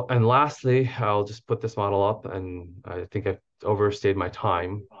 So, and lastly, I'll just put this model up, and I think I've overstayed my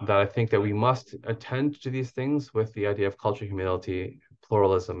time, that I think that we must attend to these things with the idea of culture, humility,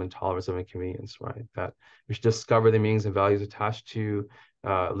 pluralism, and tolerance and convenience, right? That we should discover the meanings and values attached to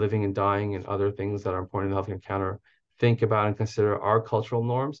living and dying and other things that are important in the healthcare encounter. Think about and consider our cultural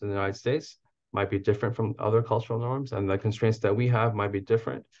norms in the United States might be different from other cultural norms, and the constraints that we have might be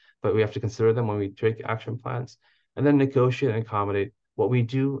different, but we have to consider them when we take action plans, and then negotiate and accommodate what we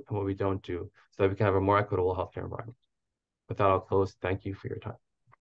do and what we don't do so that we can have a more equitable healthcare environment. With that, I'll close. Thank you for your time.